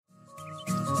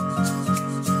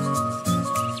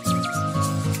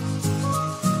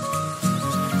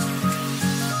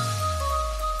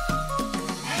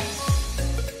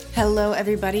Hello,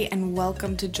 everybody, and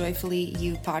welcome to Joyfully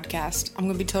You podcast. I'm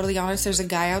going to be totally honest. There's a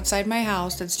guy outside my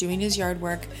house that's doing his yard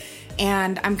work,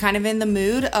 and I'm kind of in the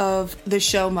mood of the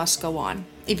show must go on.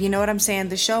 If you know what I'm saying,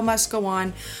 the show must go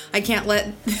on. I can't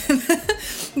let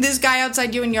this guy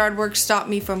outside doing yard work stop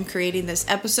me from creating this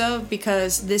episode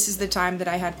because this is the time that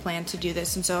I had planned to do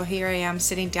this. And so here I am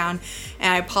sitting down,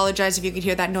 and I apologize if you could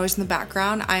hear that noise in the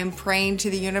background. I am praying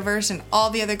to the universe and all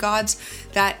the other gods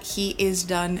that he is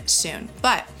done soon.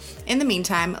 But in the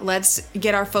meantime, let's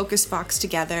get our focus box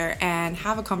together and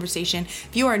have a conversation. If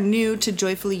you are new to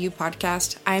Joyfully You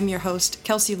podcast, I am your host,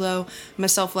 Kelsey Lowe. I'm a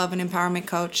self-love and empowerment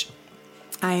coach.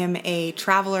 I am a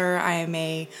traveler. I am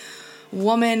a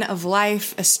woman of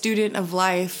life, a student of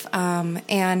life.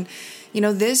 And,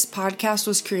 this podcast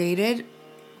was created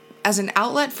as an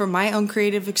outlet for my own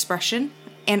creative expression,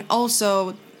 and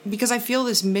also because I feel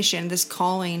this mission, this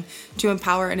calling to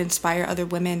empower and inspire other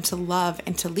women to love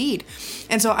and to lead.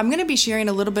 And so I'm going to be sharing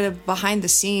a little bit of behind the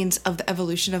scenes of the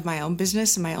evolution of my own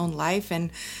business and my own life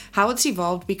and how it's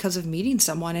evolved because of meeting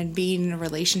someone and being in a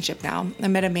relationship now. I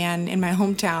met a man in my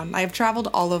hometown. I've traveled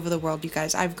all over the world, you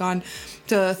guys. I've gone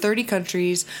to 30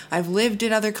 countries. I've lived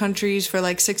in other countries for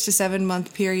like 6 to 7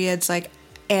 month periods.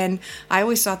 And I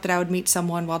always thought that I would meet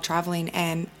someone while traveling,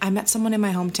 and I met someone in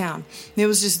my hometown. It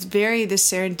was just this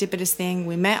serendipitous thing.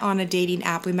 We met on a dating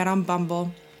app. We met on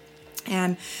Bumble.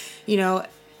 And,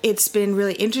 it's been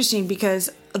really interesting because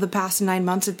the past 9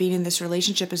 months of being in this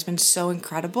relationship has been so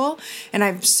incredible. And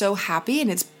I'm so happy, and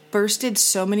it's bursted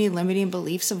so many limiting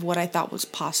beliefs of what I thought was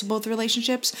possible with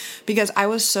relationships because I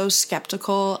was so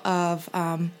skeptical of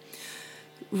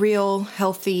real,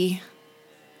 healthy,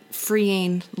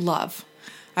 freeing love.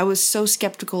 I was so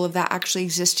skeptical of that actually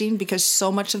existing because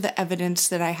so much of the evidence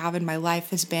that I have in my life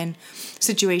has been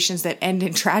situations that end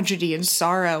in tragedy and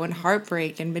sorrow and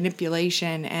heartbreak and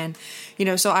manipulation. And,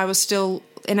 so I was still,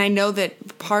 and I know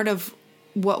that part of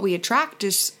what we attract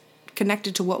is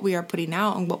connected to what we are putting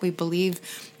out and what we believe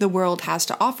the world has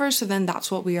to offer. So then that's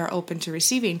what we are open to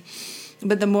receiving.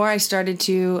 But the more I started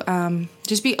to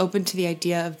just be open to the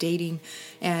idea of dating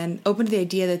and open to the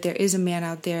idea that there is a man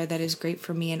out there that is great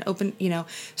for me and open,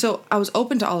 so I was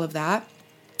open to all of that.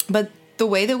 But the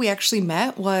way that we actually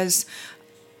met was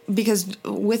because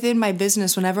within my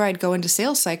business, whenever I'd go into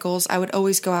sales cycles, I would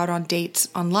always go out on dates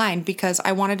online because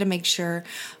I wanted to make sure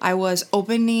I was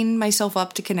opening myself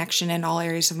up to connection in all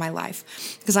areas of my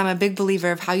life. Because I'm a big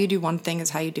believer of how you do one thing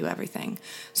is how you do everything.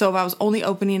 So if I was only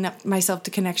opening up myself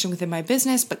to connection within my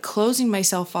business, but closing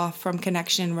myself off from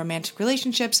connection in romantic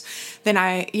relationships, then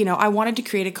I wanted to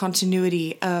create a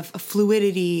continuity of a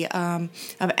fluidity,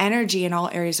 of energy in all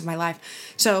areas of my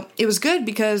life. So it was good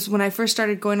because when I first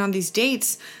started going on these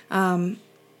dates,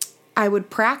 I would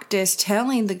practice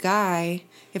telling the guy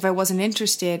if I wasn't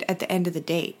interested at the end of the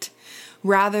date,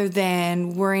 rather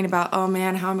than worrying about, oh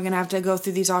man, how am I going to have to go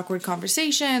through these awkward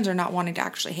conversations or not wanting to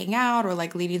actually hang out or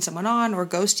like leading someone on or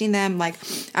ghosting them. Like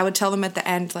I would tell them at the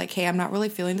end, like, hey, I'm not really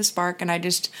feeling the spark and I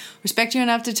just respect you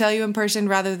enough to tell you in person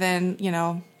rather than,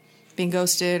 being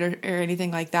ghosted or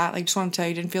anything like that. Like just want to tell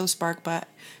you didn't feel the spark, but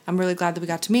I'm really glad that we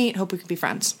got to meet. Hope we could be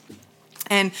friends.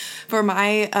 And for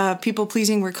my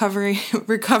people-pleasing recovery,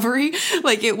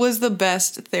 like it was the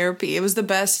best therapy. It was the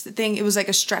best thing. It was like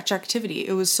a stretch activity.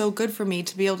 It was so good for me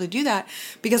to be able to do that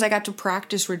because I got to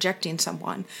practice rejecting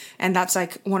someone. And that's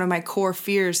like one of my core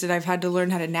fears that I've had to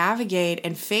learn how to navigate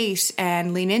and face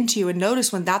and lean into and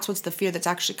notice when that's what's the fear that's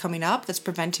actually coming up that's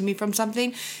preventing me from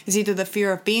something is either the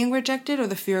fear of being rejected or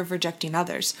the fear of rejecting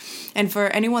others. And for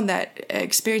anyone that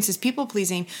experiences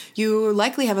people-pleasing, you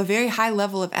likely have a very high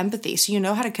level of empathy. So you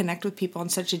know how to connect with people in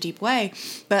such a deep way,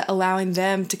 but allowing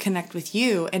them to connect with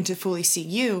you and to fully see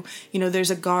you, there's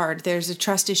a guard, there's a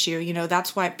trust issue,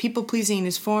 that's why people pleasing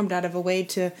is formed out of a way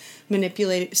to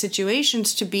manipulate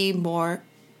situations to be more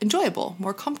enjoyable,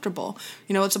 more comfortable.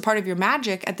 It's a part of your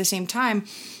magic. At the same time,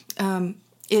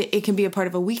 it can be a part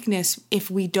of a weakness if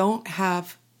we don't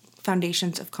have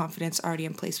foundations of confidence already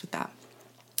in place with that.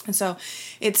 And so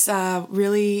it's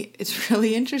really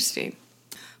interesting.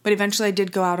 But eventually I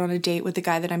did go out on a date with the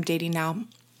guy that I'm dating now,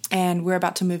 and we're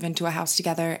about to move into a house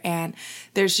together. And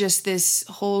there's just this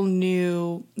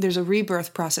there's a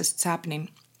rebirth process that's happening.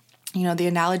 The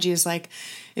analogy is like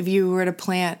if you were to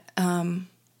plant a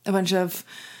bunch of,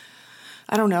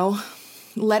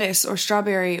 lettuce or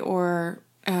strawberry or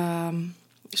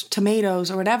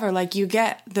tomatoes or whatever, like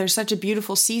there's such a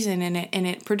beautiful season in it and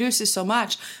it produces so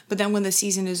much, but then when the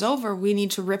season is over, we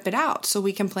need to rip it out so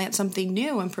we can plant something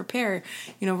new and prepare.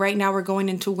 Right now we're going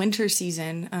into winter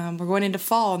season. We're going into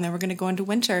fall, and then we're going to go into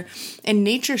winter, and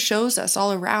nature shows us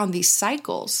all around these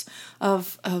cycles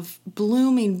of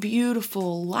blooming,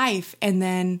 beautiful life, and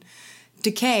then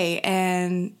decay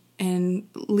and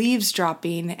leaves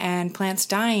dropping and plants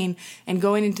dying and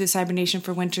going into this hibernation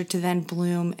for winter to then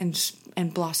bloom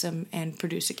and blossom and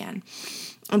produce again.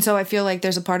 And so I feel like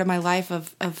there's a part of my life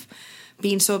of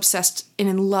being so obsessed and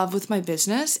in love with my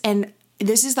business. And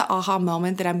this is the aha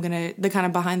moment that the kind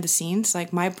of behind the scenes,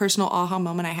 like my personal aha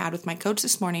moment I had with my coach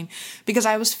this morning, because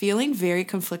I was feeling very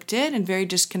conflicted and very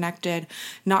disconnected,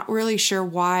 not really sure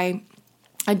why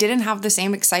I didn't have the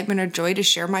same excitement or joy to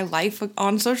share my life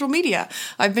on social media.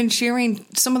 I've been sharing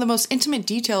some of the most intimate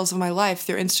details of my life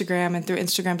through Instagram and through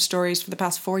Instagram stories for the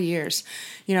past 4 years.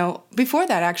 Before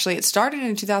that, actually, it started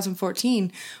in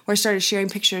 2014 where I started sharing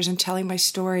pictures and telling my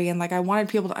story. And I wanted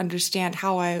people to understand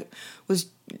how I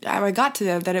got to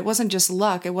that it wasn't just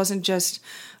luck. It wasn't just,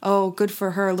 oh, good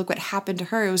for her, look what happened to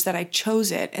her. It was that I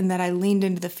chose it and that I leaned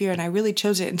into the fear and I really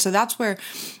chose it. And so that's where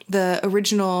the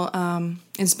original,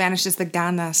 in Spanish is the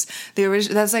ganas.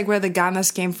 That's where the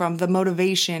ganas came from, the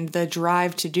motivation, the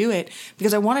drive to do it,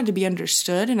 because I wanted to be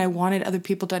understood and I wanted other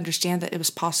people to understand that it was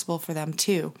possible for them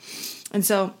too. And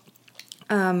so,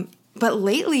 but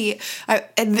lately,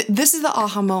 this is the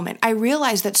aha moment. I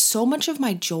realized that so much of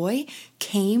my joy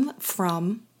came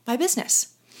from my business.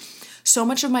 So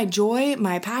much of my joy,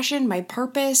 my passion, my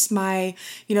purpose, I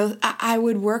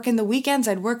would work in the weekends.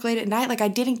 I'd work late at night. I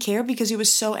didn't care because it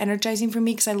was so energizing for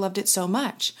me because I loved it so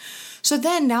much. So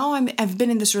then now I've been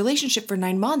in this relationship for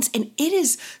 9 months, and it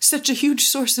is such a huge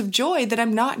source of joy that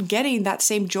I'm not getting that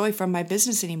same joy from my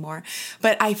business anymore.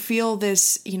 But I feel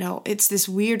this, it's this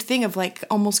weird thing of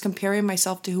almost comparing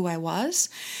myself to who I was.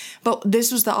 But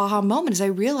this was the aha moment as I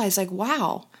realized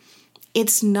wow,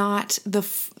 it's not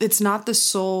the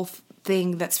sole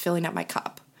thing that's filling up my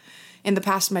cup. In the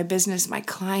past, my business, my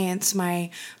clients,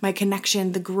 my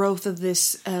connection, the growth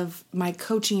of my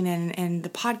coaching and the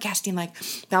podcasting,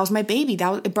 that was my baby.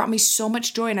 It brought me so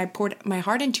much joy, and I poured my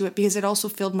heart into it because it also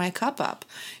filled my cup up.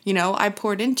 I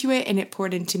poured into it and it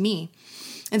poured into me.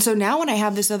 And so now when I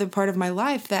have this other part of my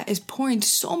life that is pouring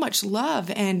so much love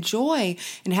and joy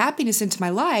and happiness into my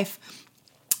life,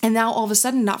 and now all of a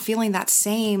sudden not feeling that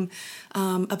same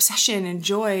obsession and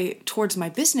joy towards my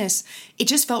business, it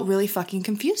just felt really fucking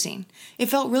confusing. It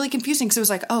felt really confusing because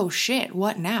it was oh shit,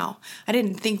 what now? I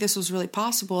didn't think this was really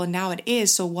possible, and now it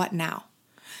is, so what now?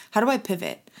 How do I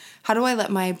pivot? How do I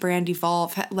let my brand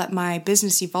evolve, let my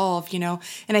business evolve,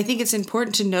 And I think it's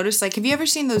important to notice, have you ever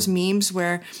seen those memes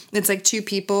where it's two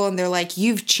people and they're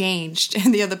you've changed,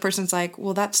 and the other person's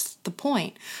well, that's the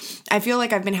point. I feel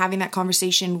like I've been having that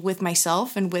conversation with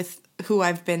myself and with who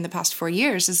I've been the past 4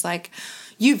 years is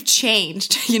you've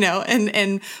changed,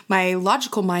 and my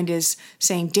logical mind is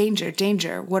saying,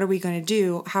 danger. What are we going to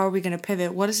do? How are we going to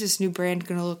pivot? What is this new brand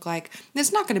going to look like? And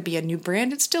it's not going to be a new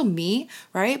brand. It's still me,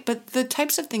 right? But the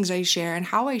types of things I share and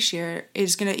how I share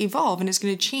is going to evolve, and it's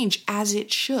going to change as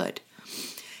it should.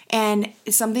 And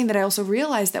it's something that I also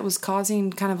realized that was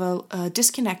causing kind of a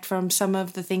disconnect from some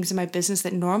of the things in my business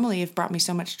that normally have brought me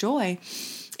so much joy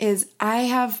is I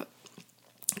have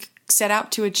set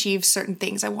out to achieve certain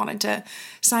things. I wanted to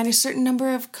sign a certain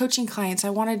number of coaching clients. I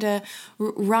wanted to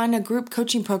run a group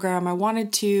coaching program. I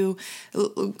wanted to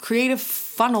create a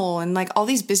funnel and all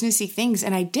these businessy things.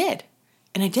 And I did.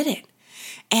 And I did it.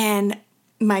 And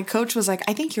my coach was I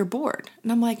think you're bored.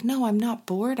 And I'm no, I'm not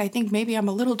bored. I think maybe I'm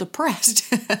a little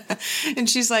depressed. And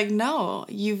she's no,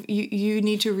 you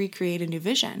need to recreate a new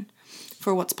vision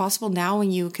for what's possible now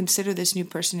when you consider this new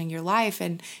person in your life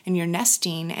and you're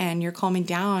nesting and you're calming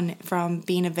down from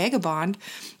being a vagabond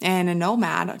and a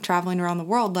nomad traveling around the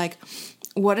world.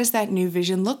 What does that new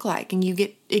vision look like? And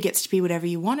it gets to be whatever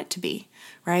you want it to be,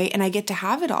 right? And I get to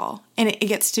have it all. And it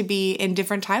gets to be in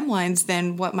different timelines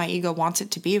than what my ego wants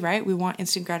it to be, right? We want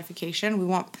instant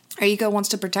gratification. Our ego wants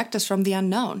to protect us from the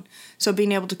unknown. So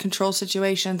being able to control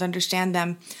situations, understand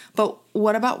them. But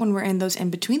what about when we're in those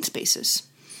in-between spaces?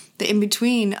 The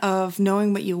in-between of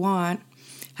knowing what you want,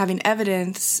 having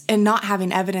evidence, and not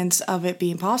having evidence of it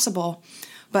being possible.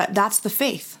 But that's the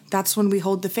faith. That's when we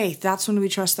hold the faith. That's when we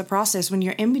trust the process. When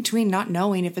you're in between not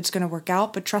knowing if it's going to work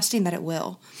out, but trusting that it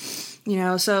will.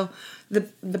 So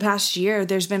the past year,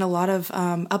 there's been a lot of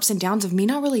ups and downs of me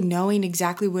not really knowing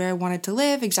exactly where I wanted to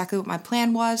live, exactly what my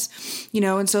plan was,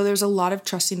 and so there's a lot of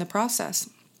trusting the process.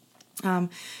 And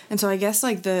so I guess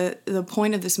like the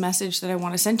point of this message that I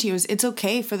want to send to you is it's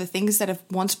okay for the things that have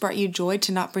once brought you joy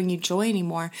to not bring you joy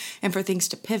anymore, and for things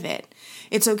to pivot.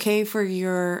 It's okay for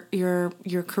your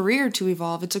career to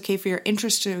evolve. It's okay for your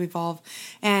interest to evolve.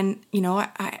 And,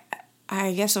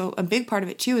 I guess a big part of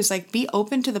it too is like be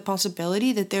open to the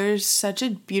possibility that there's such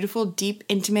a beautiful, deep,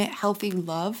 intimate, healthy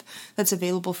love that's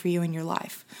available for you in your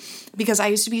life. Because I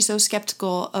used to be so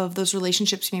skeptical of those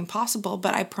relationships being possible,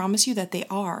 but I promise you that they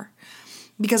are.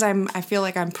 Because I feel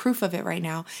like I'm proof of it right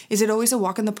now. Is it always a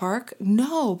walk in the park?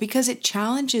 No, because it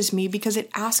challenges me, because it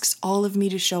asks all of me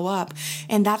to show up.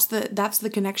 And that's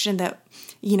the connection that,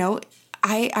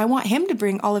 I want him to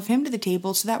bring all of him to the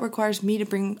table, so that requires me to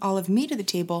bring all of me to the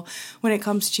table when it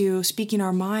comes to speaking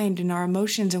our mind and our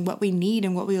emotions and what we need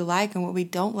and what we like and what we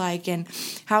don't like and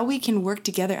how we can work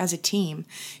together as a team.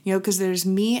 Because there's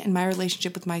me and my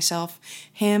relationship with myself,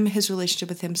 him, his relationship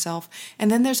with himself,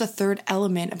 and then there's a third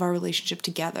element of our relationship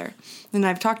together. And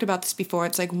I've talked about this before.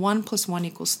 It's like 1 + 1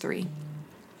 = 3.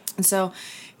 And so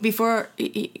before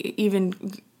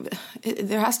even,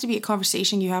 there has to be a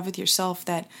conversation you have with yourself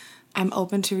that I'm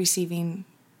open to receiving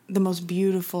the most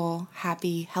beautiful,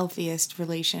 happy, healthiest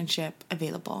relationship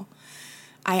available.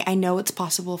 I know it's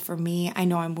possible for me. I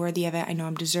know I'm worthy of it. I know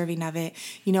I'm deserving of it.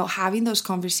 Having those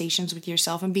conversations with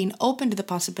yourself and being open to the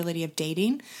possibility of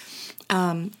dating,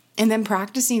 and then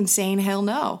practicing saying hell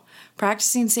no.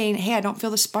 Practicing saying, hey, I don't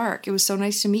feel the spark. It was so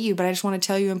nice to meet you, but I just want to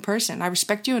tell you in person. I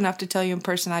respect you enough to tell you in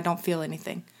person I don't feel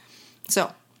anything.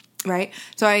 Right?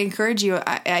 So I encourage you,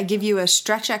 I give you a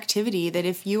stretch activity that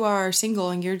if you are single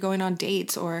and you're going on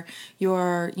dates or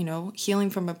you're,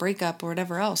 healing from a breakup or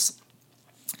whatever else,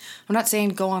 I'm not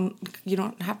saying you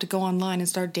don't have to go online and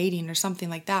start dating or something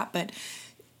like that, but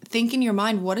think in your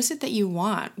mind, what is it that you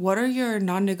want? What are your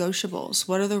non-negotiables?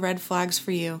 What are the red flags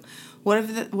for you? What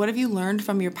have you learned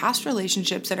from your past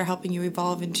relationships that are helping you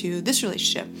evolve into this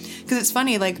relationship? Because it's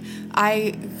funny, like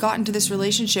I got into this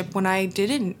relationship when I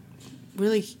didn't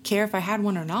really care if I had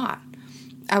one or not.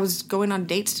 I was going on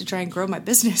dates to try and grow my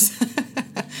business.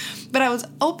 But I was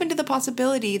open to the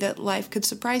possibility that life could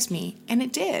surprise me, and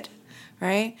it did,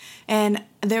 right? And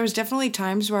there was definitely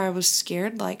times where I was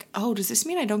scared, like, oh, does this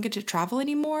mean I don't get to travel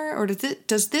anymore? Or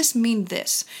does this mean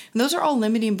this? And those are all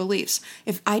limiting beliefs.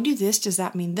 If I do this, does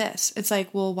that mean this? It's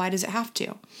like, well, why does it have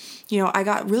to? I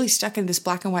got really stuck in this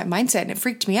black and white mindset, and it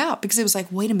freaked me out because it was like,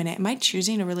 wait a minute, am I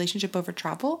choosing a relationship over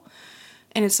travel?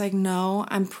 And it's like, no,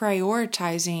 I'm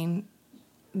prioritizing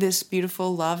this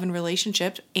beautiful love and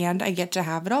relationship, and I get to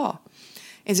have it all.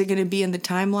 Is it going to be in the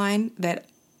timeline that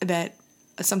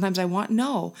sometimes I want?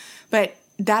 No. But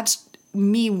that's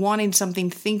me wanting something,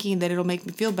 thinking that it'll make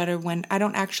me feel better when I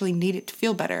don't actually need it to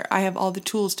feel better. I have all the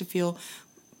tools to feel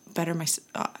better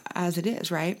as it is,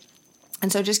 right?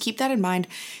 And so just keep that in mind.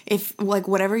 If like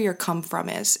whatever your come from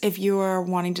is, if you are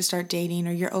wanting to start dating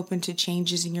or you're open to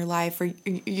changes in your life, or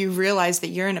you realize that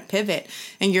you're in a pivot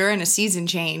and you're in a season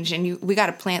change and we got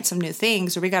to plant some new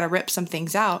things or we got to rip some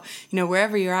things out,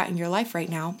 wherever you're at in your life right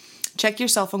now, check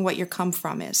yourself on what your come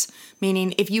from is.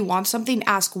 Meaning if you want something,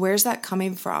 ask, where's that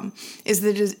coming from? Is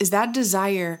that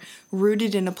desire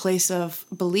rooted in a place of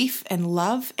belief and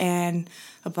love and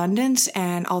abundance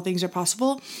and all things are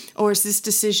possible? Or is this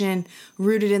decision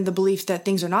rooted in the belief that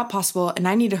things are not possible and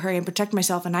I need to hurry and protect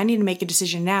myself and I need to make a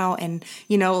decision now and,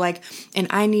 and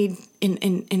I need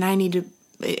to,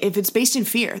 if it's based in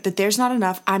fear that there's not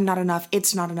enough, I'm not enough,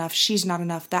 it's not enough, she's not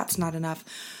enough, that's not enough.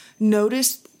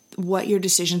 Notice what your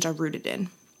decisions are rooted in.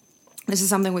 This is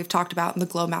something we've talked about in the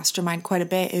Glow Mastermind quite a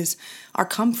bit, is our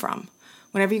come from.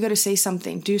 Whenever you go to say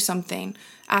something, do something,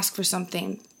 ask for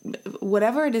something,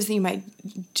 whatever it is that you might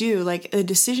do, like a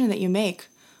decision that you make,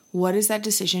 what is that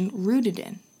decision rooted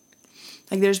in?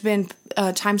 Like there's been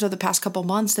times over the past couple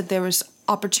months that there was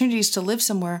opportunities to live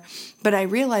somewhere, but I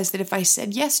realized that if I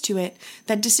said yes to it,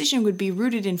 that decision would be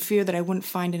rooted in fear that I wouldn't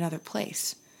find another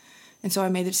place. And so I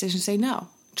made the decision to say no,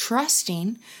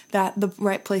 trusting that the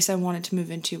right place I wanted to move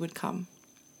into would come.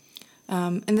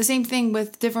 And the same thing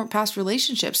with different past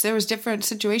relationships. There was different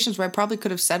situations where I probably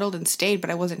could have settled and stayed, but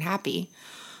I wasn't happy.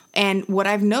 And what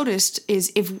I've noticed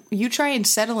is if you try and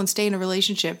settle and stay in a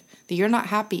relationship that you're not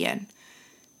happy in,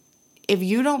 if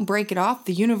you don't break it off,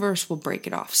 the universe will break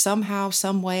it off. Somehow,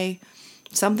 some way,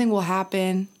 something will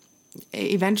happen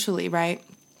eventually, right?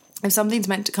 If something's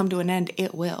meant to come to an end,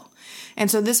 it will. And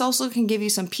so this also can give you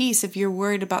some peace if you're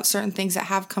worried about certain things that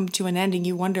have come to an end and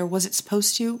you wonder, was it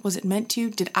supposed to? Was it meant to?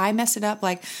 Did I mess it up?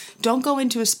 Like, don't go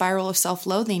into a spiral of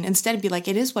self-loathing. Instead, be like,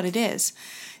 it is what it is.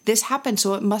 This happened,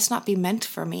 so it must not be meant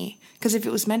for me. Because if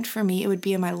it was meant for me, it would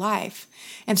be in my life.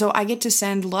 And so I get to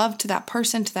send love to that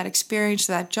person, to that experience,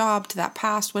 to that job, to that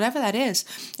past, whatever that is,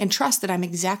 and trust that I'm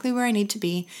exactly where I need to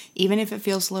be, even if it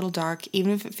feels a little dark,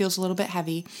 even if it feels a little bit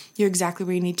heavy, you're exactly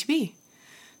where you need to be.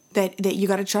 That you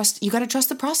got to trust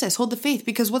the process, hold the faith,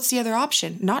 because what's the other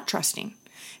option? Not trusting.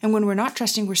 And when we're not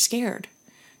trusting, we're scared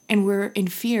and we're in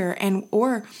fear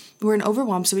or we're in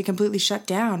overwhelm. So we completely shut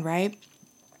down, right?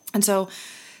 And so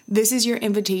this is your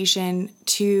invitation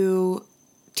to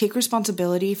take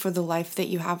responsibility for the life that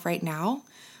you have right now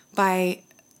by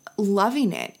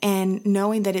loving it and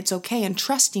knowing that it's okay and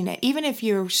trusting it. Even if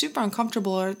you're super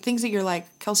uncomfortable or things that you're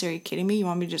like, Kelsey, are you kidding me? You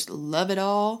want me to just love it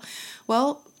all?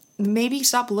 Well, maybe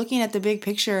stop looking at the big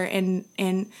picture and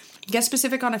get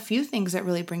specific on a few things that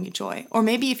really bring you joy. Or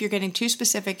maybe if you're getting too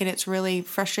specific and it's really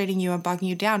frustrating you and bogging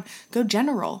you down, go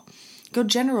general. Go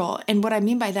general. And what I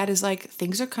mean by that is like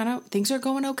things are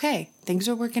going okay. Things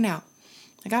are working out.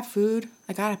 I got food.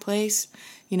 I got a place.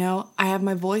 I have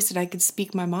my voice that I could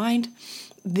speak my mind.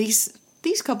 These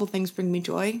couple things bring me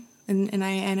joy. And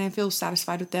I feel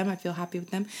satisfied with them. I feel happy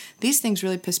with them. These things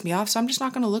really piss me off. So I'm just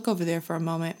not going to look over there for a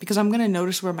moment because I'm going to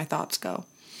notice where my thoughts go.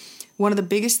 One of the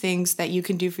biggest things that you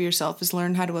can do for yourself is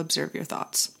learn how to observe your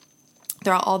thoughts.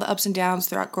 Throughout all the ups and downs,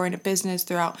 throughout growing a business,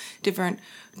 throughout different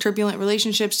turbulent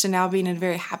relationships to now being in a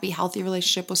very happy, healthy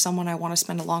relationship with someone I want to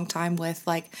spend a long time with,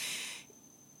 like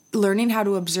learning how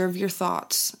to observe your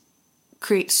thoughts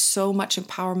creates so much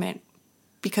empowerment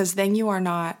because then you are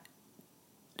not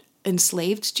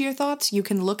enslaved to your thoughts. You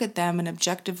can look at them and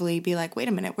objectively be like, wait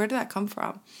a minute, where did that come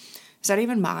from? Is that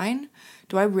even mine?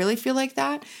 Do I really feel like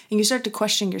that? And you start to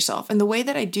question yourself. And the way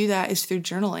that I do that is through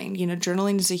journaling.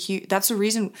 Journaling is that's the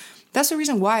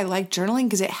reason why I like journaling,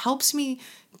 because it helps me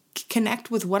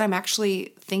connect with what I'm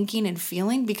actually thinking and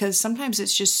feeling, because sometimes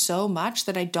it's just so much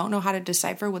that I don't know how to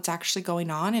decipher what's actually going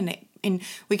on, and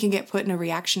we can get put in a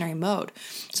reactionary mode.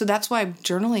 So that's why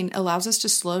journaling allows us to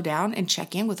slow down and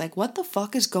check in with like, what the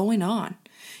fuck is going on?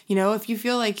 If you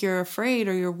feel like you're afraid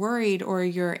or you're worried or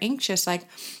you're anxious, like,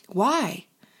 why?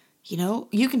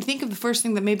 You can think of the first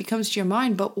thing that maybe comes to your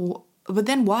mind, but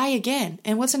then why again?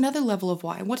 And what's another level of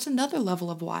why? What's another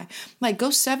level of why? Like,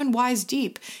 go 7 whys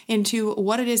deep into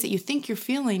what it is that you think you're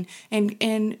feeling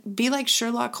and be like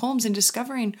Sherlock Holmes in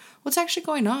discovering what's actually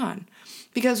going on.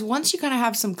 Because once you kind of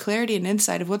have some clarity and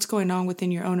insight of what's going on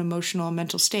within your own emotional and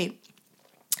mental state,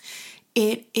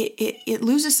 it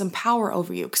loses some power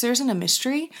over you because there isn't a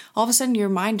mystery. All of a sudden, your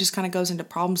mind just kind of goes into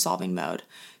problem-solving mode,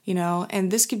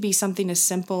 and this could be something as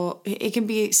simple. It can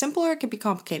be simple or it can be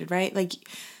complicated, right? Like,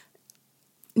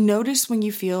 notice when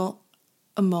you feel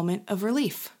a moment of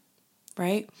relief,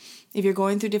 right? If you're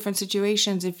going through different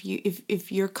situations,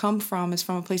 if your come from is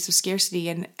from a place of scarcity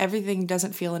and everything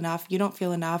doesn't feel enough, you don't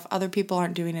feel enough, other people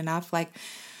aren't doing enough, like,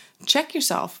 check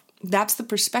yourself. That's the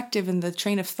perspective and the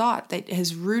train of thought that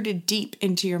has rooted deep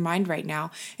into your mind right now.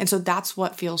 And so that's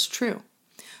what feels true.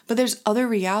 But there's other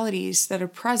realities that are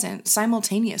present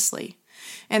simultaneously.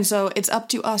 And so it's up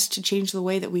to us to change the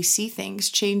way that we see things,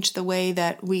 change the way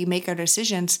that we make our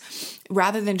decisions,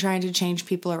 rather than trying to change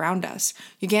people around us.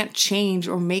 You can't change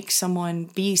or make someone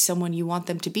be someone you want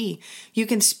them to be. You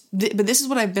can, but this is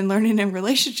what I've been learning in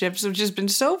relationships, which has been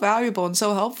so valuable and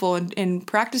so helpful in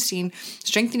practicing,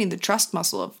 strengthening the trust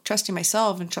muscle of trusting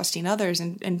myself and trusting others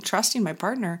and trusting my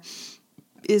partner,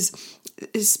 is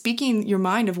speaking your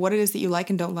mind of what it is that you like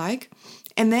and don't like.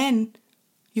 And then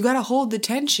you got to hold the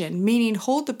tension, meaning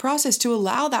hold the process to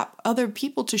allow that other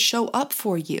people to show up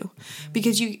for you,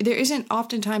 because there isn't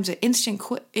oftentimes an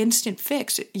instant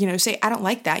fix. Say, I don't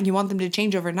like that, and you want them to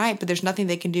change overnight, but there's nothing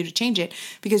they can do to change it,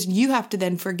 because you have to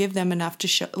then forgive them enough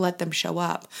to let them show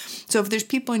up. So if there's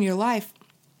people in your life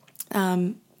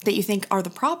that you think are the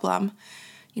problem,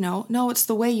 no, it's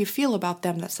the way you feel about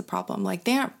them that's the problem. Like,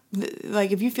 they aren't,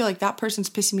 like, if you feel like that person's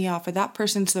pissing me off or that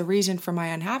person's the reason for my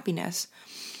unhappiness,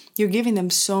 you're giving them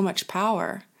so much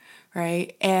power,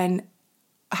 right? And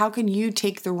how can you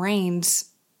take the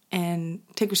reins and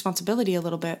take responsibility a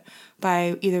little bit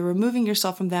by either removing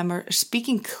yourself from them or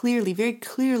speaking clearly, very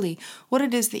clearly, what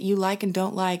it is that you like and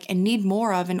don't like and need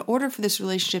more of in order for this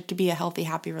relationship to be a healthy,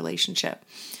 happy relationship.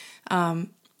 And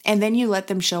then you let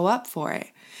them show up for it.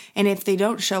 And if they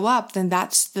don't show up, then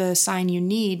that's the sign you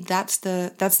need. That's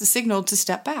the signal to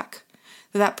step back.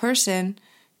 That person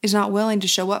is not willing to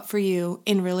show up for you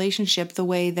in relationship the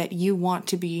way that you want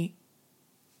to be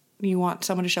you want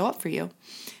someone to show up for you.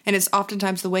 And it's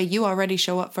oftentimes the way you already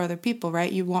show up for other people,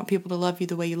 right? You want people to love you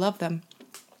the way you love them.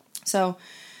 So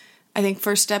I think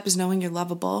first step is knowing you're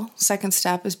lovable. Second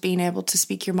step is being able to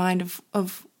speak your mind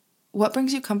of what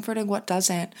brings you comfort and what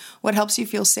doesn't, what helps you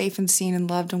feel safe and seen and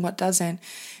loved and what doesn't,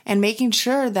 and making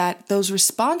sure that those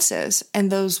responses and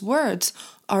those words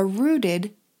are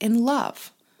rooted in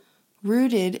love,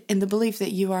 rooted in the belief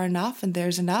that you are enough and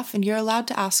there's enough and you're allowed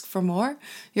to ask for more.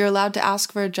 You're allowed to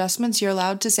ask for adjustments. You're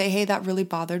allowed to say, hey, that really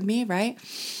bothered me, right?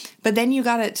 But then you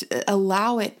got to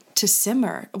allow it to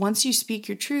simmer. Once you speak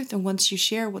your truth and once you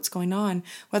share what's going on,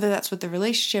 whether that's with the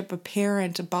relationship, a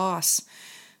parent, a boss,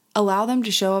 allow them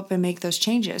to show up and make those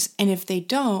changes. And if they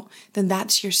don't, then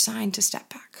that's your sign to step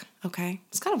back, okay?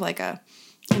 It's kind of like a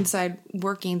inside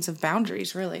workings of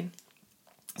boundaries, really.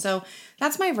 So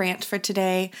that's my rant for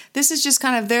today. This is just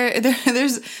kind of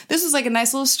this is like a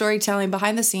nice little storytelling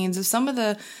behind the scenes of some of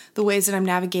the ways that I'm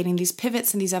navigating these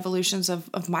pivots and these evolutions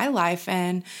of my life.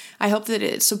 And I hope that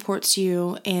it supports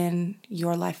you in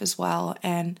your life as well.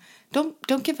 And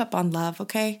don't give up on love,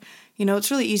 okay? You know,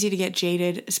 it's really easy to get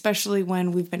jaded, especially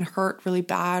when we've been hurt really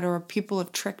bad or people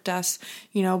have tricked us,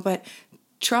 you know, but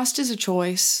trust is a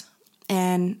choice.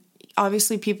 And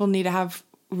obviously people need to have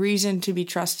reason to be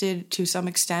trusted to some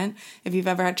extent. If you've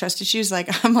ever had trust issues,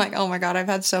 I'm like, oh my God, I've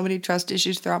had so many trust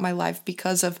issues throughout my life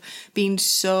because of being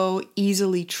so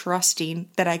easily trusting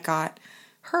that I got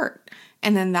hurt.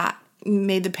 And then that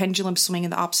made the pendulum swing in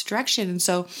the opposite direction. And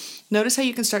so notice how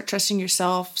you can start trusting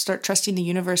yourself, start trusting the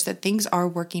universe that things are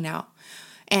working out.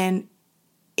 And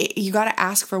you got to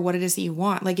ask for what it is that you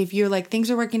want. Like if you're like, things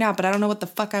are working out, but I don't know what the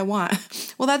fuck I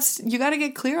want. Well, you got to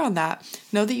get clear on that.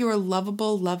 Know that you are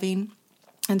lovable, loving,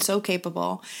 and so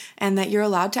capable, and that you're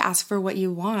allowed to ask for what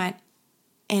you want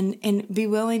and be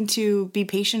willing to be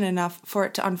patient enough for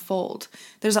it to unfold.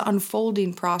 There's an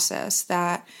unfolding process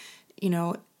that, you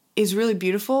know, is really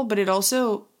beautiful, but it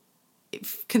also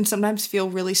can sometimes feel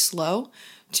really slow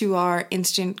to our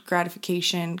instant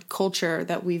gratification culture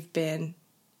that we've been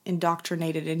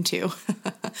indoctrinated into.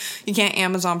 You can't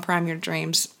Amazon Prime your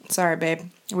dreams. Sorry, babe.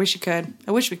 I wish you could.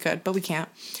 I wish we could, but we can't.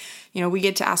 You know, we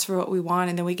get to ask for what we want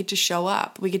and then we get to show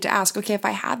up. We get to ask, okay, if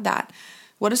I had that,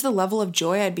 what is the level of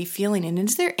joy I'd be feeling? And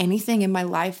is there anything in my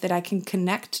life that I can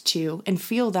connect to and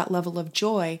feel that level of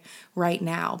joy right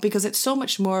now? Because it's so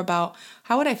much more about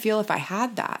how would I feel if I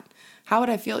had that? How would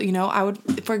I feel? You know, I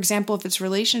would, for example, if it's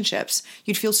relationships,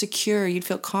 you'd feel secure, you'd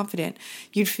feel confident,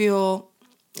 you'd feel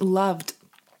loved.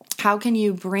 How can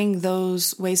you bring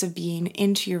those ways of being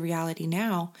into your reality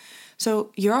now?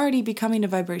 So you're already becoming a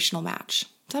vibrational match.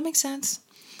 Does that make sense?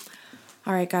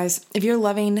 All right, guys. If you're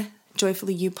loving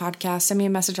Joyfully You podcast, send me a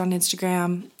message on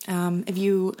Instagram. If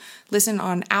you listen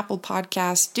on Apple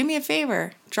Podcasts, do me a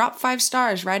favor. Drop 5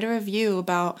 stars. Write a review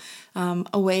about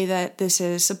a way that this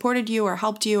has supported you or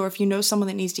helped you. Or if you know someone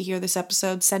that needs to hear this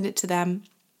episode, send it to them.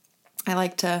 I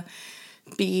like to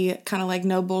be kind of like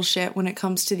no bullshit when it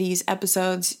comes to these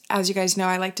episodes. As you guys know,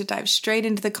 I like to dive straight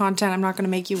into the content. I'm not going to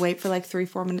make you wait for like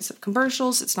 3-4 minutes of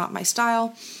commercials. It's not my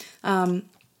style.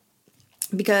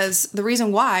 Because the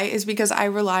reason why is because I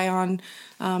rely on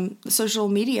social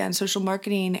media and social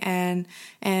marketing and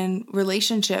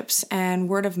relationships and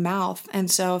word of mouth. And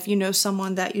so if you know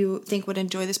someone that you think would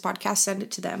enjoy this podcast, send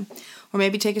it to them. Or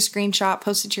maybe take a screenshot,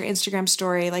 post it to your Instagram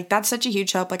story. Like that's such a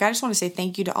huge help. Like I just want to say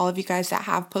thank you to all of you guys that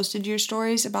have posted your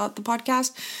stories about the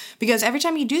podcast. Because every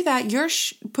time you do that, you're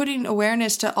putting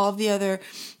awareness to all of the other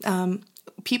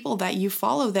people that you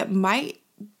follow that might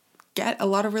get a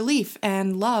lot of relief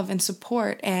and love and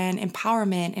support and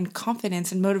empowerment and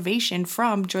confidence and motivation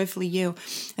from Joyfully You.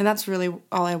 And that's really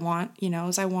all I want, you know,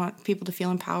 is I want people to feel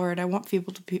empowered. I want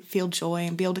people to feel joy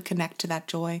and be able to connect to that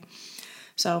joy.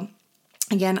 So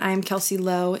again, I am Kelsey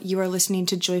Lowe. You are listening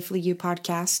to Joyfully You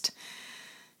podcast.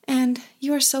 And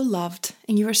you are so loved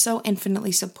and you are so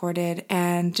infinitely supported.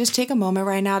 And just take a moment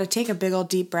right now to take a big old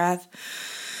deep breath.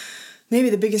 Maybe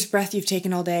the biggest breath you've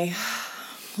taken all day.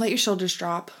 Let your shoulders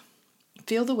drop.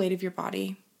 Feel the weight of your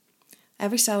body.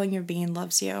 Every cell in your being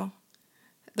loves you.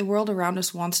 The world around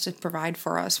us wants to provide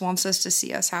for us, wants us to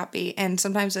see us happy. And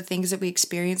sometimes the things that we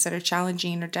experience that are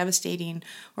challenging or devastating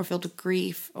or filled with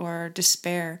grief or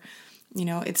despair, you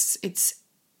know,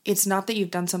 it's not that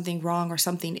you've done something wrong or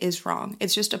something is wrong.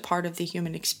 It's just a part of the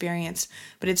human experience.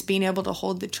 But it's being able to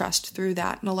hold the trust through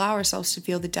that and allow ourselves to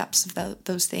feel the depths of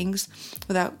those things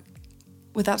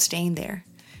without staying there.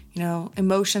 You know,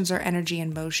 emotions are energy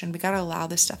in motion. We got to allow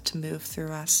this stuff to move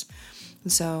through us. And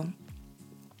so,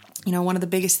 you know, one of the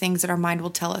biggest things that our mind will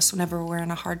tell us whenever we're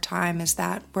in a hard time is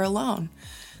that we're alone,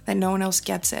 that no one else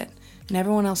gets it. and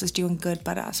everyone else is doing good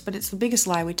but us. But it's the biggest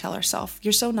lie we tell ourselves.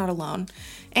 You're so not alone.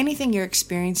 Anything you're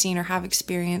experiencing or have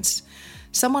experienced,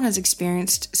 someone has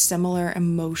experienced similar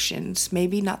emotions.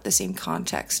 Maybe not the same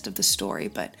context of the story,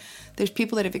 but there's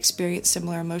people that have experienced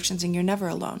similar emotions, and you're never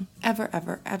alone. Ever,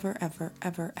 ever, ever, ever,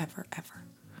 ever, ever, ever,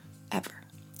 ever.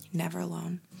 You're never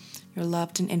alone. You're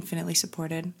loved and infinitely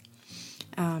supported.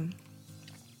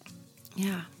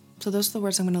 Yeah. So those are the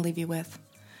words I'm going to leave you with.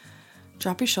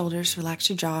 Drop your shoulders, relax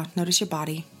your jaw, notice your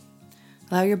body.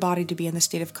 Allow your body to be in the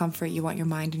state of comfort you want your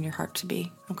mind and your heart to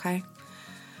be, okay?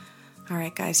 All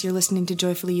right, guys, you're listening to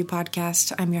Joyfully You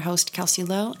podcast. I'm your host, Kelsey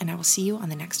Lowe, and I will see you on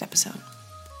the next episode.